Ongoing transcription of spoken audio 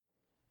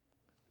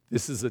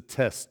This is a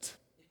test.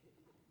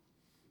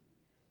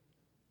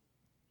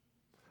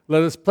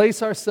 Let us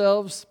place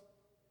ourselves.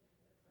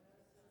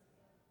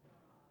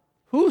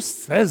 Who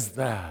says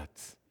that?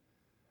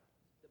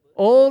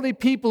 Only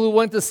people who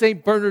went to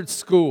St. Bernard's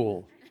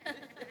School.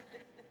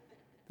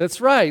 That's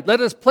right.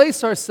 Let us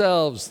place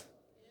ourselves.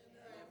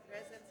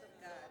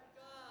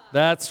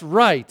 That's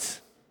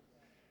right.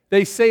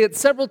 They say it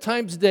several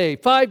times a day,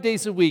 5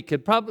 days a week,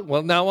 and probably,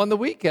 well, now on the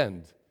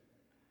weekend.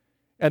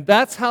 And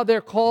that's how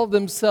they're called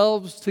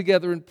themselves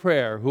together in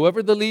prayer.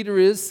 Whoever the leader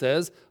is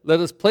says, let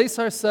us place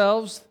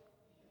ourselves.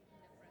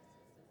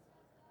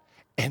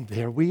 And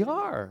there we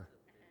are,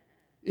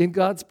 in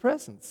God's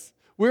presence.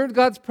 We're in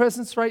God's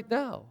presence right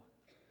now.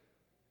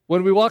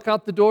 When we walk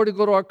out the door to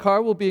go to our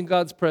car, we'll be in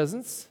God's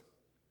presence.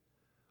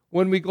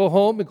 When we go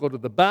home and go to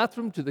the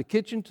bathroom, to the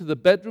kitchen, to the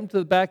bedroom, to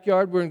the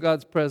backyard, we're in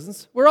God's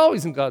presence. We're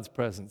always in God's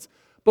presence.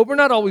 But we're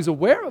not always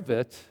aware of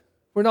it.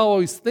 We're not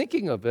always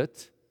thinking of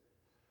it.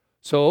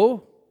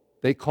 So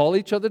they call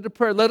each other to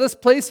prayer. Let us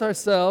place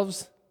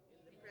ourselves.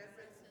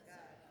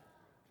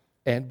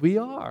 And we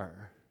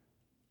are.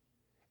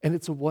 And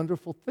it's a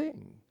wonderful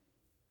thing.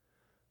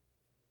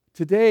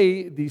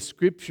 Today, these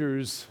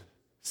scriptures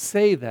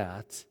say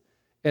that,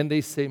 and they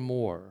say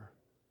more.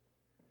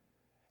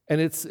 And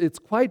it's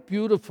quite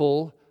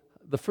beautiful.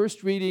 The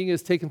first reading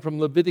is taken from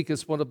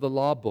Leviticus, one of the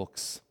law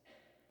books.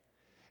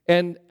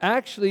 And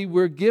actually,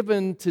 we're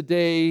given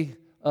today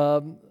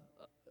an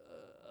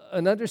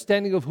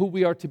understanding of who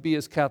we are to be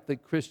as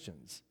Catholic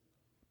Christians.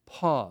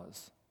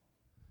 Pause.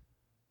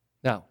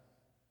 Now,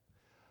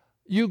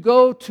 you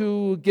go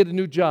to get a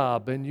new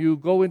job, and you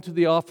go into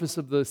the office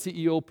of the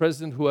CEO,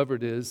 president, whoever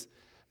it is.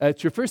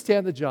 It's your first day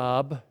on the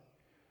job.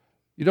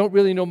 You don't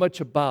really know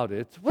much about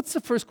it. What's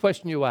the first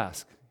question you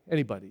ask?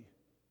 Anybody?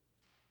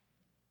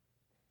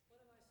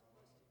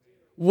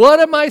 What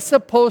am I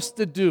supposed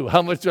to do?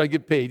 How much do I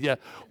get paid? Yeah.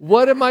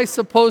 What am I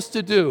supposed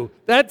to do?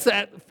 That's,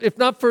 if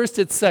not first,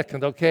 it's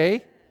second,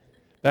 okay?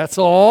 That's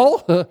all.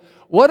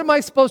 What am I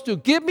supposed to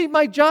do? Give me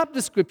my job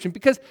description,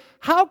 because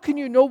how can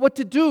you know what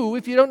to do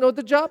if you don't know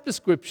the job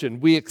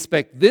description? We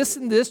expect this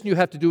and this, and you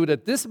have to do it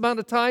at this amount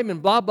of time,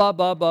 and blah, blah,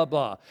 blah, blah,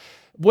 blah.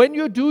 When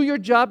you do your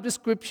job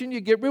description,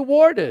 you get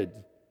rewarded.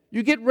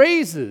 You get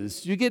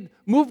raises. You get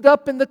moved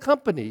up in the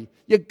company.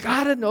 You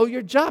got to know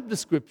your job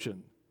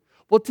description.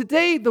 Well,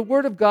 today, the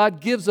Word of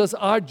God gives us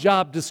our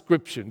job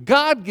description.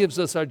 God gives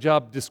us our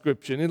job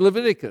description in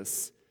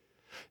Leviticus.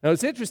 Now,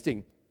 it's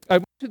interesting. I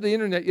went to the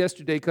internet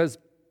yesterday because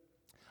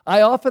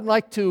I often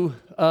like to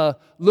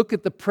look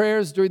at the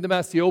prayers during the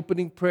Mass, the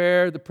opening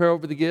prayer, the prayer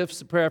over the gifts,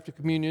 the prayer after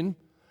communion.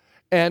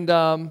 And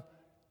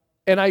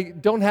I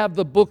don't have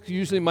the book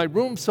usually in my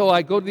room, so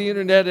I go to the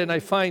internet and I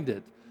find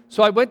it.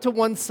 So I went to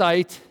one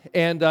site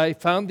and I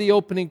found the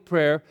opening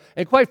prayer.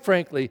 And quite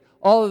frankly,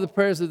 all of the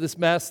prayers of this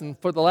Mass, and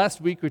for the last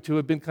week or two,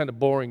 have been kind of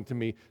boring to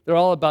me. They're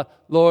all about,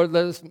 Lord,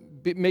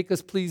 make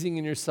us pleasing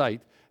in your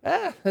sight.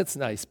 That's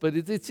nice, but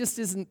it just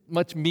isn't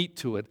much meat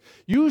to it.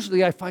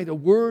 Usually I find a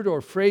word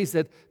or phrase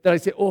that I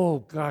say, oh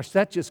gosh,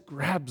 that just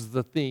grabs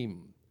the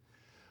theme.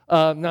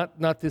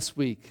 Not this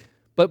week.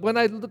 But when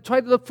I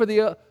tried to look for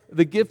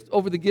the gift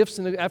over the gifts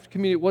and the after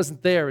communion, it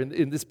wasn't there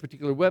in this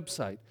particular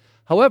website.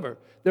 However,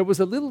 there was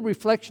a little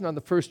reflection on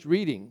the first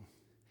reading.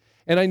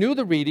 And I knew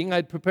the reading.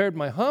 I'd prepared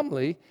my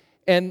homily.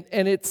 And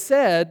it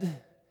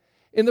said,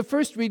 in the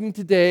first reading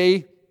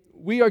today,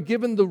 we are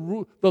given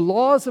the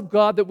laws of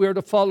God that we are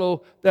to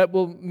follow that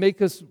will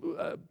make us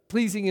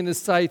pleasing in His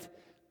sight.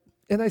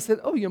 And I said,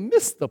 oh, you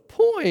missed the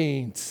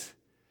point.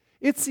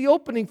 It's the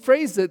opening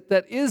phrase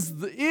that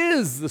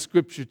is the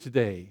Scripture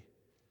today.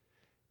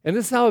 And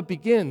this is how it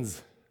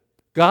begins.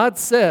 God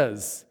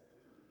says,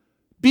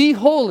 be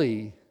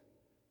holy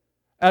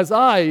as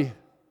I,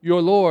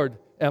 your Lord,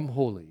 am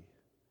holy.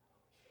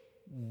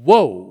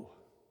 Whoa.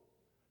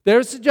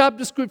 There's the job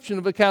description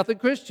of a Catholic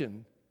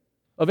Christian,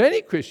 of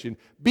any Christian.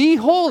 Be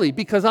holy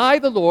because I,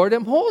 the Lord,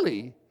 am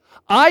holy.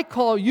 I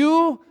call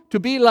you to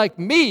be like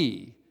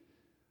me.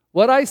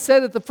 What I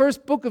said at the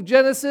first book of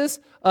Genesis,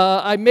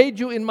 I made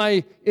you in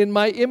my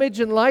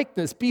image and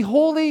likeness. Be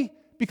holy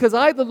because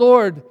I, the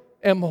Lord,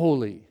 am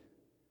holy.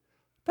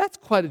 That's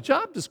quite a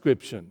job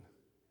description.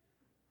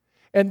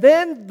 And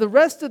then the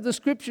rest of the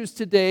scriptures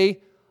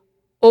today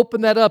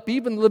open that up,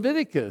 even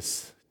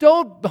Leviticus.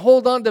 Don't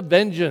hold on to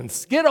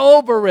vengeance. Get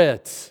over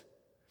it.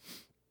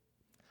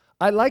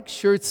 I like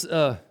shirts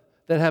that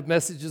have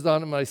messages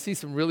on them. I see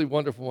some really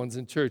wonderful ones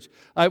in church.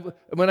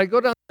 When I go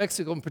down to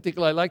Mexico in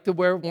particular, I like to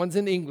wear ones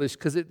in English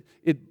because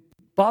it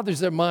bothers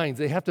their minds.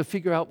 They have to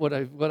figure out what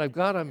I've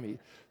got on me.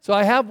 So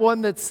I have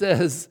one that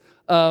says,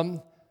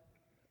 forget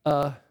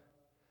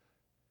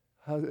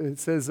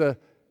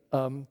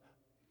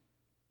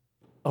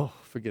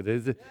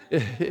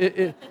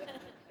it.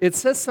 It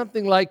says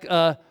something like,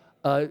 forget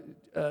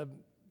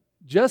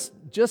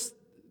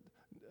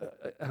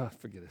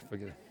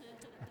it.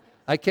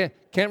 I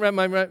can't wrap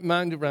my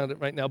mind around it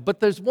right now. But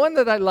there's one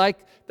that I like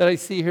that I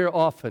see here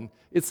often.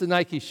 It's a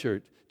Nike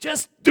shirt.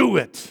 Just do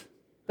it.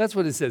 That's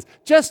what it says.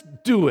 Just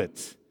do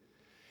it.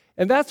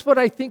 And that's what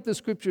I think the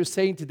Scripture is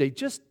saying today.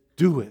 Just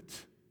do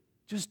it.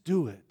 Just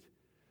do it.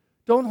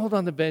 Don't hold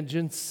on to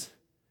vengeance.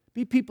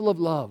 Be people of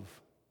love.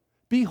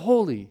 Be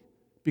holy,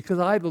 because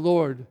I, the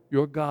Lord,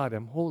 your God,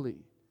 am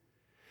holy.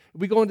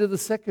 We go into the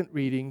second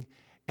reading,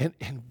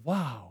 and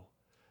wow,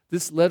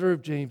 this letter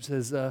of James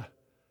says,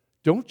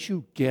 don't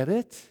you get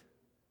it?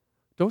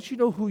 Don't you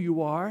know who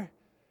you are?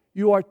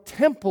 You are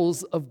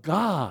temples of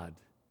God.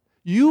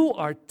 You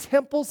are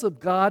temples of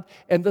God,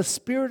 and the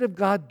Spirit of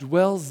God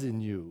dwells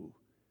in you.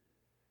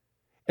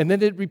 And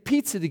then it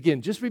repeats it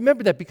again. Just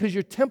remember that, because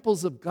you're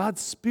temples of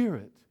God's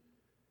Spirit.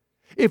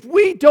 If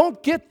we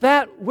don't get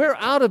that, we're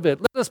out of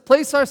it. Let us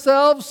place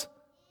ourselves.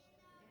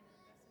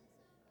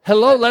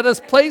 Let us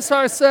place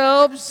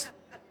ourselves.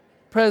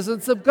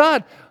 Presence of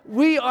God.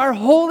 We are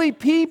holy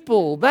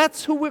people.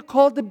 That's who we're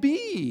called to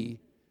be.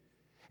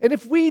 And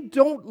if we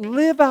don't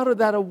live out of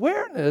that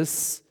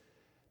awareness,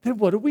 then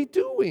what are we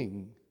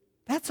doing?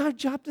 That's our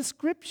job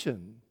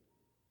description.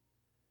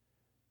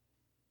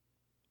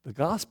 The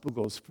gospel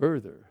goes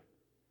further.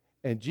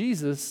 And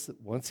Jesus,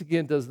 once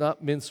again, does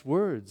not mince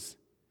words.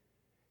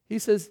 He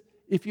says,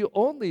 if you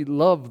only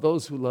love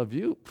those who love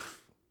you,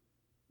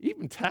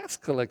 even tax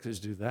collectors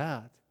do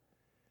that.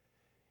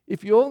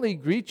 If you only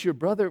greet your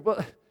brother,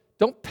 well,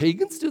 don't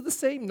pagans do the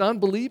same?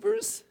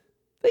 Non-believers?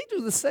 They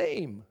do the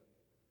same.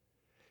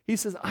 He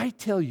says, I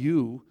tell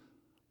you,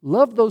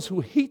 love those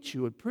who hate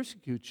you and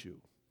persecute you.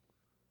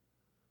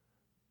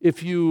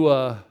 If you,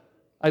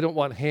 I don't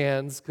want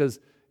hands because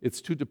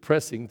it's too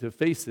depressing to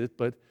face it,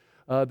 but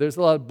there's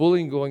a lot of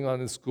bullying going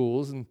on in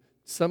schools, and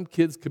some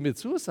kids commit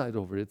suicide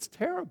over it. It's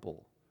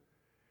terrible.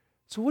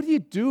 So what do you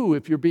do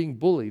if you're being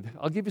bullied?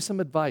 I'll give you some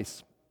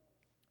advice.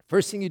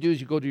 First thing you do is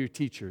you go to your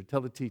teacher,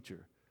 tell the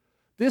teacher,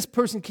 this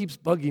person keeps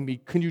bugging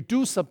me. Can you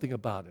do something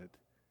about it?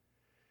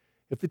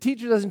 If the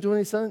teacher doesn't do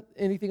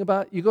anything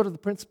about it, you go to the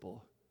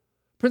principal.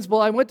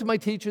 Principal, I went to my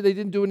teacher. They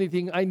didn't do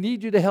anything. I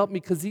need you to help me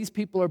because these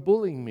people are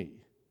bullying me.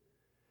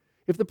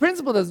 If the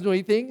principal doesn't do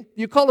anything,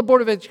 you call the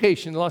Board of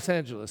Education in Los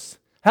Angeles.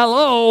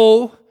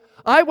 Hello,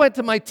 I went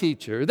to my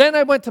teacher. Then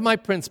I went to my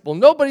principal.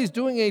 Nobody's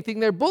doing anything.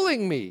 They're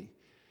bullying me.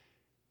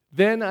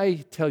 Then I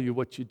tell you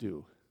what you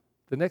do.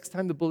 The next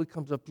time the bully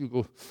comes up, you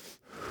go,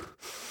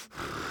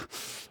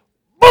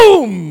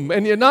 boom,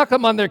 and you knock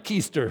them on their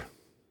keister,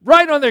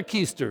 right on their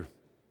keister.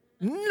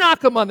 Knock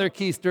them on their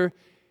keister,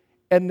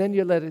 and then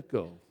you let it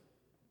go.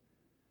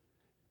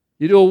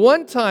 You do it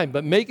one time,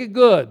 but make it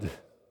good.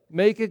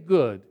 Make it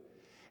good.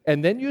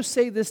 And then you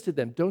say this to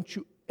them, don't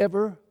you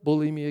ever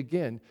bully me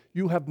again.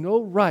 You have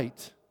no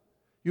right.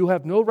 You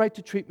have no right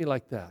to treat me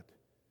like that.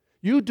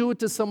 You do it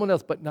to someone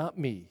else, but not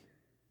me.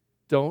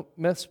 Don't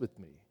mess with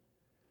me.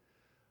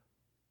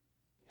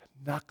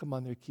 Knock them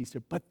on their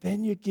keister, but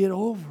then you get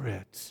over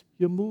it.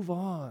 You move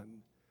on.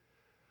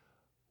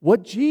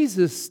 What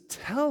Jesus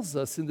tells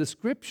us in the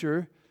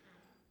Scripture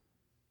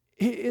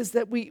is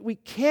that we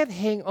can't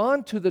hang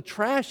on to the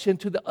trash and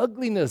to the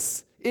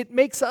ugliness. It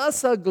makes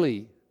us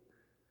ugly.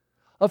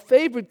 A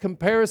favorite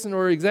comparison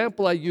or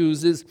example I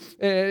use is,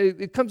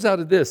 it comes out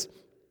of this.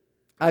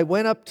 I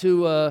went up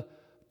to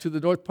the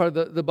north part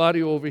of the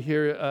body over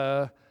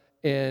here,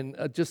 and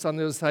just on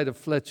the other side of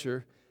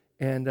Fletcher,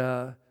 and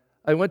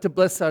I went to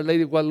bless Our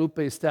Lady of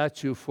Guadalupe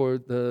statue for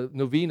the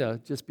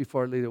novena just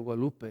before Our Lady of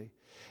Guadalupe.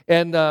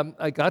 And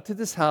I got to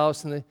this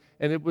house, and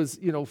it was,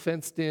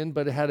 fenced in,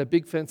 but it had a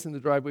big fence in the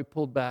driveway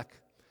pulled back.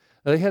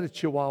 And they had a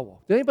Chihuahua.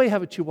 Did anybody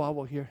have a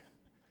Chihuahua here?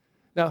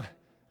 Now,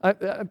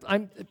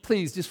 I'm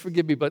please, just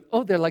forgive me, but,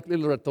 they're like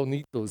little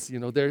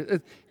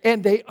ratonitos,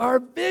 and they are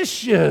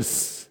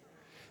vicious.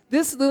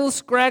 This little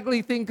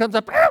scraggly thing comes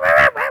up,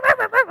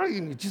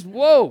 and you just,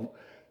 whoa.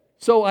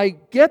 So I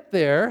get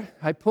there,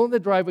 I pull in the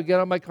driveway, get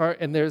out of my car,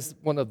 and there's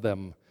one of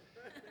them.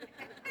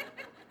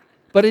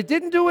 But it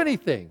didn't do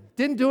anything.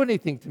 Didn't do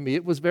anything to me.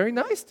 It was very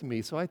nice to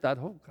me. So I thought,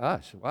 oh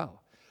gosh, wow.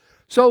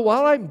 So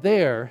while I'm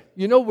there,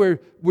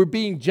 we're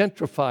being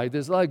gentrified.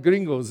 There's a lot of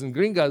gringos and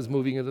gringas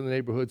moving into the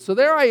neighborhood. So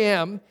there I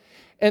am,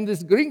 and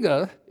this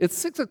gringa, it's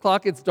 6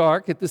 o'clock, it's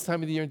dark at this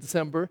time of the year in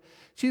December.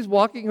 She's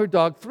walking her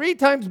dog 3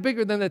 times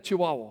bigger than a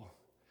Chihuahua.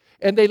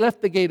 And they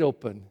left the gate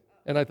open.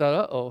 And I thought,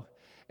 uh-oh.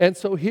 And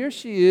so here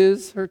she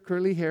is, her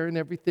curly hair and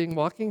everything,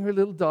 walking her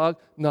little dog,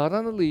 not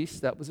on a leash.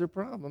 That was her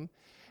problem.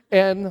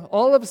 And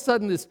all of a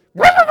sudden, this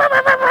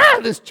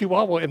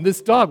Chihuahua and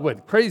this dog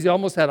went crazy,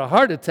 almost had a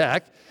heart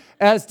attack,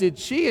 as did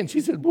she. And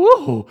she said,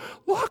 whoa,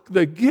 lock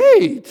the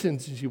gate.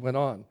 And she went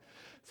on.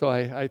 So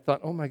I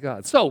thought, oh, my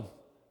God. So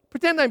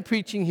pretend I'm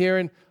preaching here,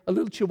 and a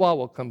little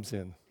Chihuahua comes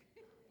in.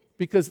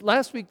 Because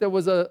last week there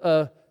was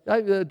a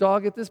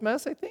dog at this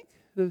Mass, I think.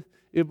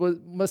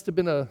 Must have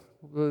been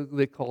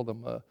they call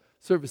them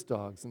service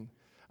dogs. And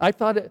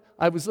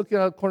I was looking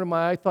out of the corner of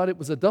my eye, I thought it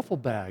was a duffel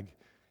bag.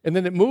 And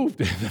then it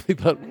moved, and I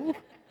thought, ooh.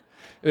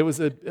 It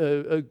was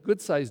a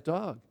good-sized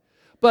dog.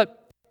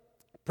 But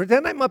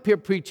pretend I'm up here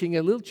preaching,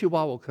 and a little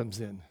Chihuahua comes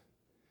in.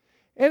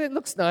 And it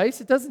looks nice.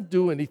 It doesn't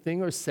do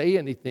anything or say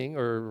anything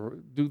or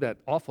do that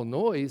awful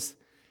noise.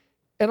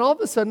 And all of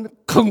a sudden,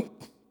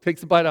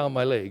 takes a bite out of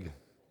my leg.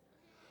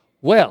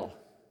 Well,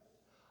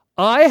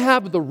 I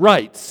have the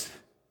right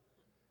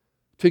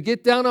to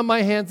get down on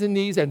my hands and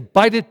knees and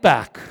bite it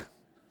back.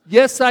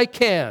 Yes, I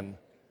can.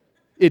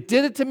 It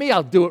did it to me,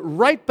 I'll do it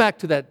right back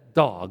to that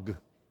dog.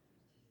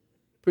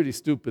 Pretty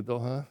stupid though,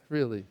 huh?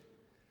 Really.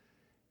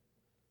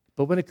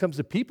 But when it comes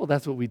to people,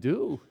 that's what we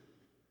do.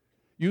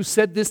 You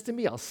said this to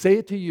me, I'll say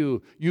it to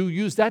you. You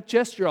use that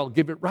gesture, I'll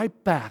give it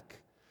right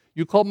back.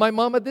 You call my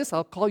mama this,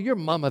 I'll call your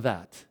mama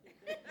that.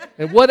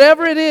 And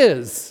whatever it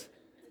is,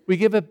 we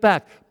give it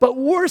back. But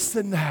worse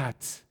than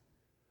that,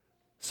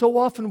 so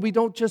often we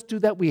don't just do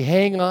that, we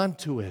hang on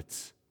to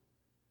it.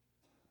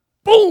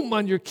 Boom,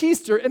 on your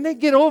keister, and then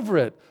get over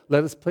it.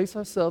 Let us place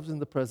ourselves in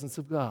the presence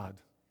of God.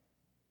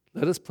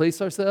 Let us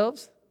place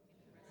ourselves.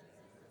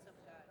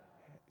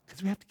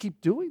 Because we have to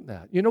keep doing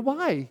that. You know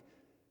why?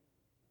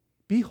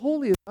 Be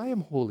holy as I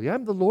am holy.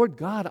 I'm the Lord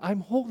God. I'm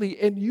holy,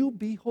 and you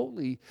be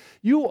holy.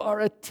 You are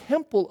a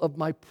temple of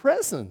my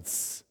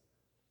presence.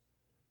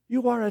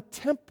 You are a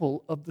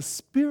temple of the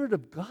Spirit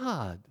of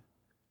God.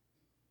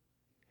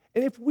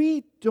 And if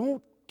we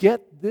don't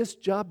get this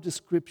job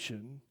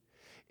description,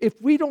 if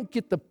we don't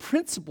get the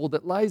principle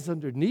that lies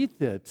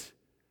underneath it,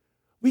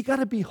 we got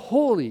to be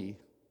holy,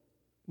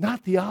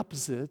 not the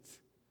opposite.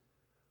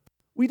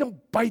 We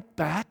don't bite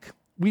back,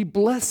 we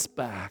bless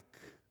back.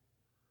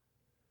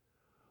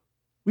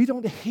 We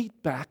don't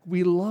hate back,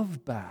 we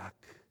love back.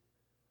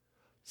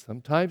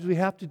 Sometimes we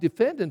have to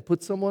defend and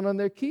put someone on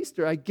their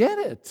keister. I get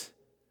it.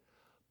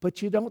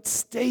 But you don't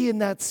stay in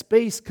that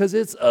space because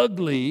it's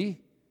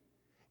ugly,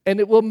 and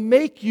it will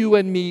make you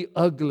and me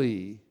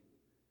ugly.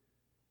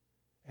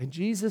 And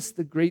Jesus,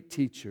 the great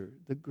teacher,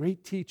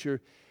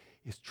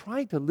 is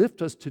trying to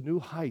lift us to new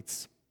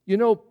heights. You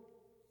know,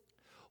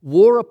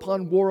 war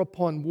upon war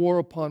upon war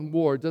upon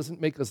war doesn't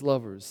make us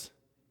lovers.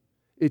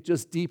 It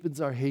just deepens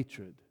our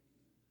hatred.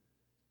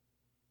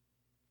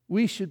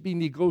 We should be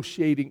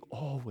negotiating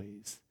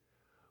always.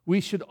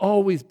 We should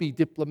always be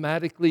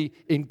diplomatically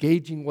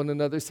engaging one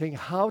another, saying,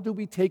 how do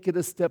we take it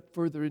a step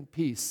further in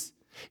peace?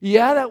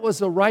 Yeah, that was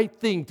the right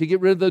thing to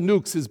get rid of the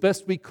nukes as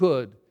best we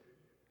could.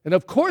 And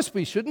of course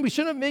we shouldn't. We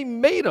shouldn't have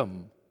made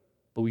them.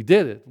 But we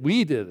did it.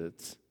 We did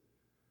it.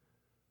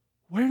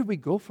 Where do we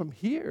go from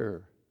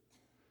here?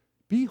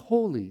 Be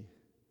holy,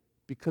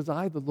 because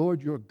I, the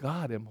Lord your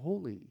God, am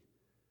holy.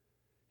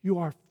 You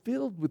are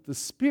filled with the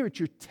Spirit.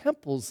 You're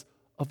temples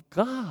of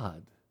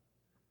God.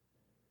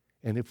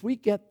 And if we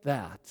get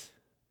that,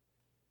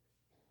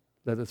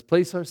 let us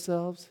place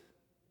ourselves,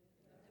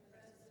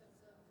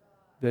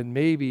 then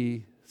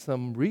maybe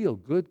some real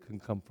good can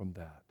come from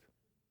that.